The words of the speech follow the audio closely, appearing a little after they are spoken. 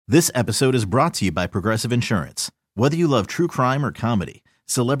This episode is brought to you by Progressive Insurance. Whether you love true crime or comedy,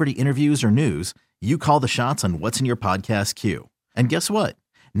 celebrity interviews or news, you call the shots on what's in your podcast queue. And guess what?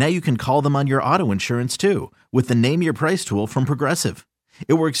 Now you can call them on your auto insurance too with the Name Your Price tool from Progressive.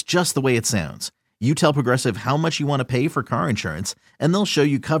 It works just the way it sounds. You tell Progressive how much you want to pay for car insurance, and they'll show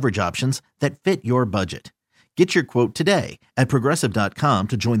you coverage options that fit your budget. Get your quote today at Progressive.com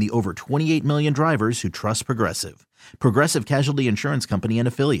to join the over 28 million drivers who trust Progressive. Progressive Casualty Insurance Company and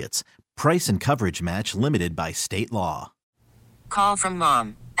Affiliates. Price and coverage match limited by state law. Call from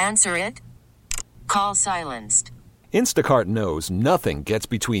mom. Answer it. Call silenced. Instacart knows nothing gets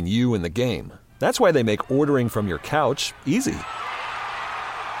between you and the game. That's why they make ordering from your couch easy.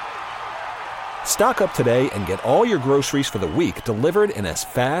 Stock up today and get all your groceries for the week delivered in as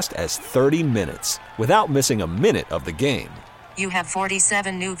fast as 30 minutes without missing a minute of the game. You have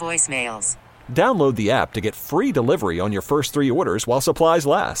 47 new voicemails. Download the app to get free delivery on your first 3 orders while supplies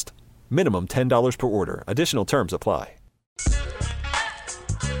last. Minimum $10 per order. Additional terms apply.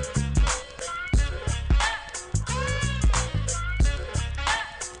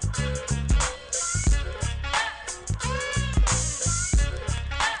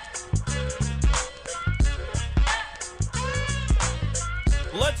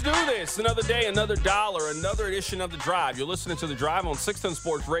 Let's do this. Another day, another dollar, another edition of The Drive. You're listening to The Drive on 610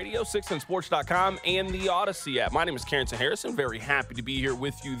 Sports Radio, 610sports.com, and the Odyssey app. My name is Carrington Harrison. Very happy to be here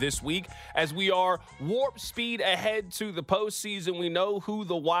with you this week as we are warp speed ahead to the postseason. We know who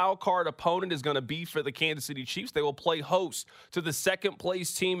the wild card opponent is going to be for the Kansas City Chiefs. They will play host to the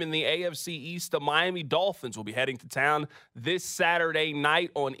second-place team in the AFC East. The Miami Dolphins will be heading to town this Saturday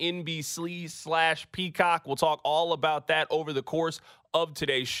night on NBC/Peacock. We'll talk all about that over the course of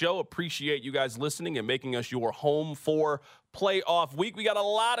today's show. Appreciate you guys listening and making us your home for playoff week. We got a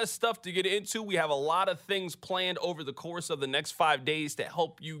lot of stuff to get into. We have a lot of things planned over the course of the next 5 days to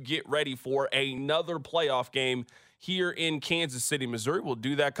help you get ready for another playoff game here in Kansas City, Missouri. We'll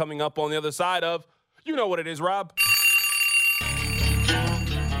do that coming up on the other side of, you know what it is, Rob.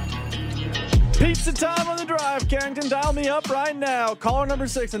 Pizza time on The Drive. Carrington, dial me up right now. Caller number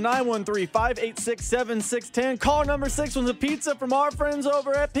 6 at 913-586-7610. Caller number 6 was a pizza from our friends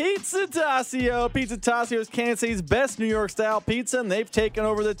over at Pizza Tassio. Pizza Tassio is Kansas City's best New York-style pizza, and they've taken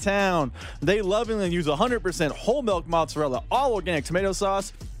over the town. They lovingly use 100% whole milk mozzarella, all organic tomato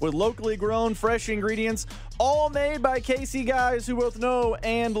sauce with locally grown, fresh ingredients, all made by KC guys who both know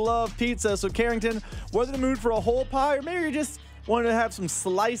and love pizza. So, Carrington, whether in the mood for a whole pie or maybe you're just wanted to have some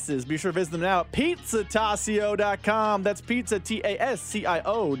slices, be sure to visit them now at PizzaTassio.com. That's pizza,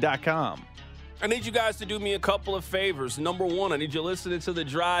 Tassio.com. I need you guys to do me a couple of favors. Number one, I need you listening to The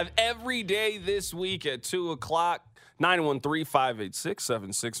Drive every day this week at 2 o'clock.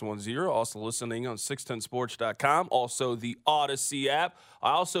 913-586-7610. Also listening on 610sports.com. Also the Odyssey app.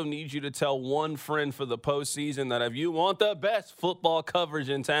 I also need you to tell one friend for the postseason that if you want the best football coverage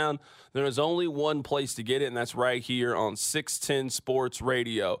in town, there is only one place to get it, and that's right here on 610 Sports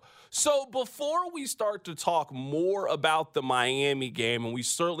Radio. So before we start to talk more about the Miami game, and we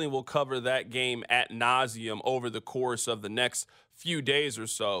certainly will cover that game ad nauseum over the course of the next few days or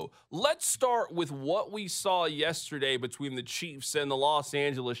so, let's start with what we saw yesterday between the Chiefs and the Los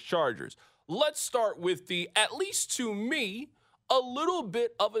Angeles Chargers. Let's start with the, at least to me, a little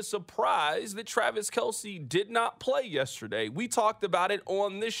bit of a surprise that Travis Kelce did not play yesterday. We talked about it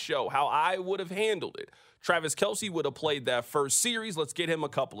on this show, how I would have handled it. Travis Kelce would have played that first series. Let's get him a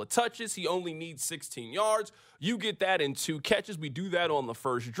couple of touches. He only needs 16 yards. You get that in 2 catches. We do that on the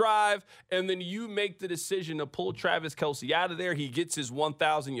first drive. And then you make the decision to pull Travis Kelce out of there. He gets his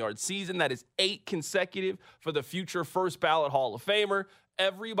 1,000-yard season. That is 8 consecutive for the future first ballot Hall of Famer.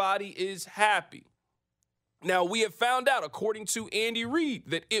 Everybody is happy. Now, we have found out, according to Andy Reid,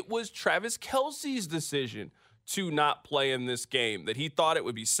 that it was Travis Kelce's decision to not play in this game, that he thought it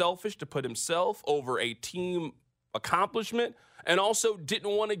would be selfish to put himself over a team accomplishment and also didn't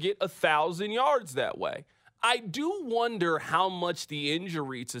want to get 1,000 yards that way. I do wonder how much the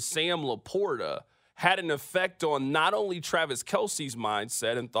injury to Sam Laporta had an effect on not only Travis Kelce's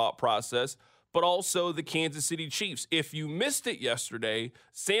mindset and thought process, but also the Kansas City Chiefs. If you missed it yesterday,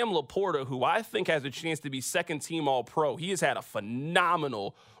 Sam Laporta, who I think has a chance to be second-team All-Pro, he has had a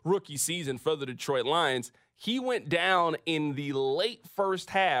phenomenal rookie season for the Detroit Lions. He went down in the late first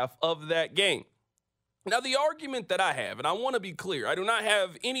half of that game. Now, the argument that I have, and I want to be clear, I do not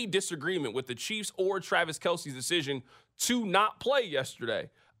have any disagreement with the Chiefs or Travis Kelce's decision to not play yesterday.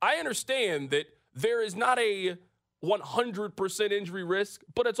 I understand that there is not a 100% injury risk,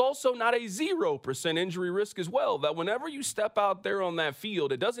 but it's also not a 0% injury risk as well, that whenever you step out there on that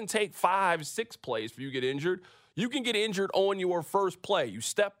field, it doesn't take 5-6 plays for you to get injured. You can get injured on your first play. You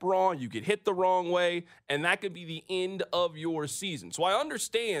step wrong, you get hit the wrong way, and that could be the end of your season. So I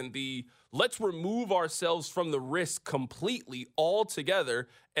understand let's remove ourselves from the risk completely altogether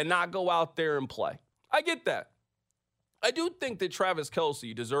and not go out there and play. I get that. I do think that Travis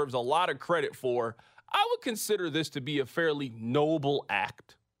Kelce deserves a lot of credit for, I would consider this to be a fairly noble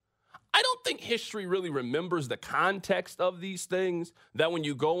act. I don't think history really remembers the context of these things, that when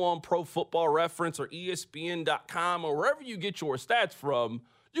you go on Pro Football Reference or ESPN.com or wherever you get your stats from,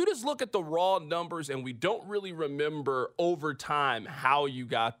 you just look at the raw numbers and we don't really remember over time how you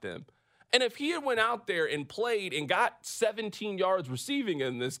got them. And if he had went out there and played and got 17 yards receiving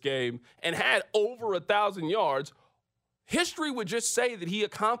in this game and had over 1,000 yards, history would just say that he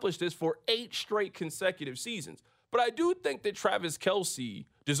accomplished this for 8 straight consecutive seasons. But I do think that Travis Kelce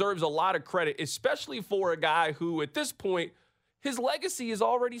deserves a lot of credit, especially for a guy who, at this point, his legacy is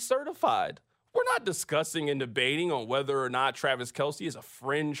already certified. We're not discussing and debating on whether or not Travis Kelce is a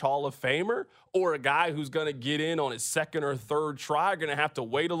fringe Hall of Famer or a guy who's going to get in on his second or third try, going to have to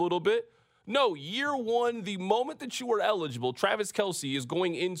wait a little bit. No, year one, the moment that you are eligible, Travis Kelce is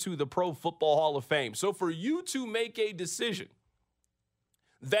going into the Pro Football Hall of Fame. So for you to make a decision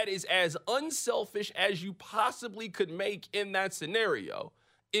that is as unselfish as you possibly could make in that scenario,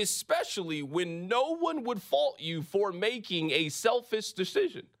 especially when no one would fault you for making a selfish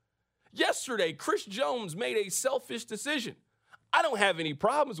decision. Yesterday, Chris Jones made a selfish decision. I don't have any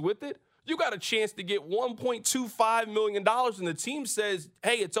problems with it. You got a chance to get $1.25 million, and the team says,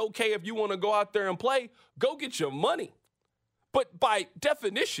 hey, it's okay if you want to go out there and play. Go get your money. But by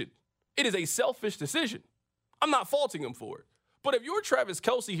definition, it is a selfish decision. I'm not faulting him for it. But if you're Travis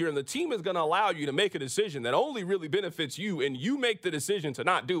Kelce here and the team is going to allow you to make a decision that only really benefits you and you make the decision to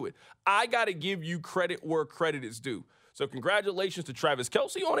not do it, I got to give you credit where credit is due. So congratulations to Travis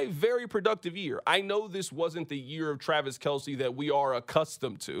Kelce on a very productive year. I know this wasn't the year of Travis Kelce that we are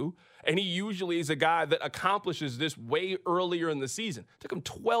accustomed to, and he usually is a guy that accomplishes this way earlier in the season. It took him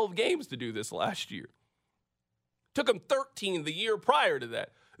 12 games to do this last year. It took him 13 the year prior to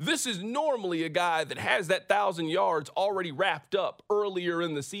that. This is normally a guy that has that 1,000 yards already wrapped up earlier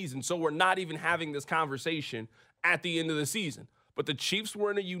in the season, so we're not even having this conversation at the end of the season. But the Chiefs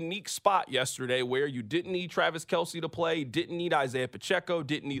were in a unique spot yesterday where you didn't need Travis Kelce to play, didn't need Isaiah Pacheco,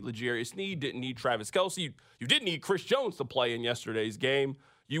 didn't need L'Jarius Sneed, didn't need Travis Kelce. You didn't need Chris Jones to play in yesterday's game.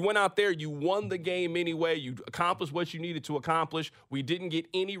 You went out there, you won the game anyway. You accomplished what you needed to accomplish. We didn't get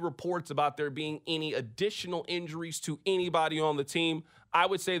any reports about there being any additional injuries to anybody on the team. I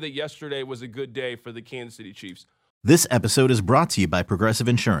would say that yesterday was a good day for the Kansas City Chiefs. This episode is brought to you by Progressive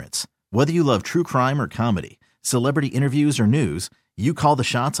Insurance. Whether you love true crime or comedy, celebrity interviews or news, you call the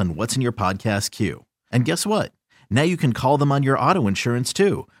shots on what's in your podcast queue. And guess what? Now you can call them on your auto insurance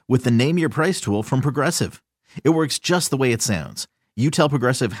too with the Name Your Price tool from Progressive. It works just the way it sounds. You tell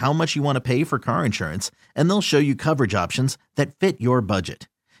Progressive how much you want to pay for car insurance, and they'll show you coverage options that fit your budget.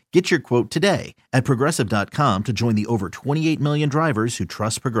 Get your quote today at Progressive.com to join the over 28 million drivers who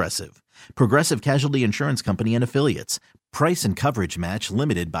trust Progressive. Progressive Casualty Insurance Company and Affiliates. Price and coverage match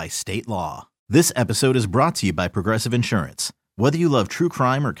limited by state law. This episode is brought to you by Progressive Insurance. Whether you love true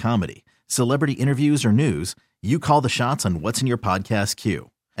crime or comedy, celebrity interviews or news, you call the shots on what's in your podcast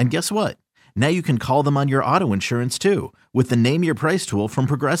queue. And guess what? Now you can call them on your auto insurance too with the Name Your Price tool from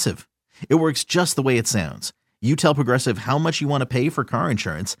Progressive. It works just the way it sounds. You tell Progressive how much you want to pay for car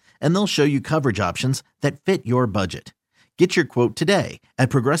insurance, and they'll show you coverage options that fit your budget. Get your quote today at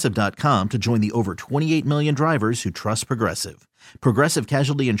Progressive.com to join the over 28 million drivers who trust Progressive. Progressive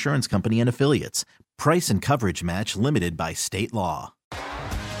Casualty Insurance Company and Affiliates. Price and coverage match limited by state law.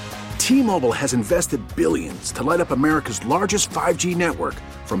 T-Mobile has invested billions to light up America's largest 5G network,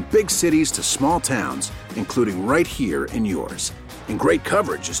 from big cities to small towns, including right here in yours. And great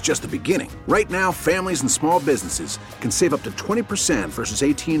coverage is just the beginning. Right now, families and small businesses can save up to 20% versus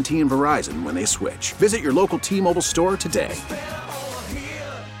AT&T and Verizon when they switch. Visit your local T-Mobile store today.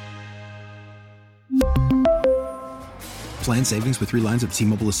 Plan savings with 3 lines of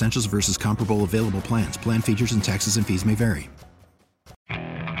T-Mobile Essentials versus comparable available plans. Plan features and taxes and fees may vary.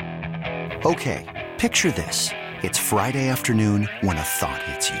 Okay, picture this. It's Friday afternoon when a thought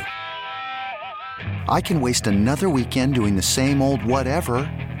hits you. I can waste another weekend doing the same old whatever,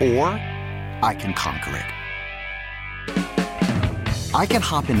 or I can conquer it. I can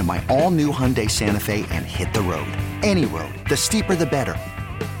hop into my all-new Hyundai Santa Fe and hit the road. Any road. The steeper, the better.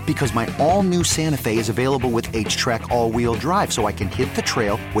 Because my all-new Santa Fe is available with H-Track all-wheel drive, so I can hit the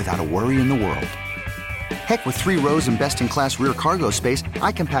trail without a worry in the world. Heck, with 3 rows and best-in-class rear cargo space,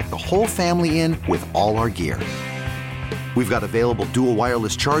 I can pack the whole family in with all our gear. We've got available dual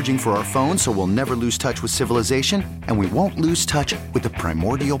wireless charging for our phones, so we'll never lose touch with civilization, and we won't lose touch with the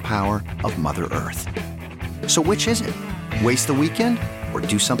primordial power of Mother Earth. So which is it? Waste the weekend or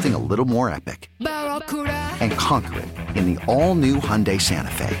do something a little more epic? And conquer it in the all-new Hyundai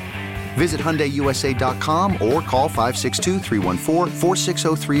Santa Fe. Visit HyundaiUSA.com or call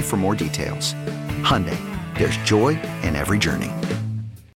 562-314-4603 for more details. Hyundai, there's joy in every journey.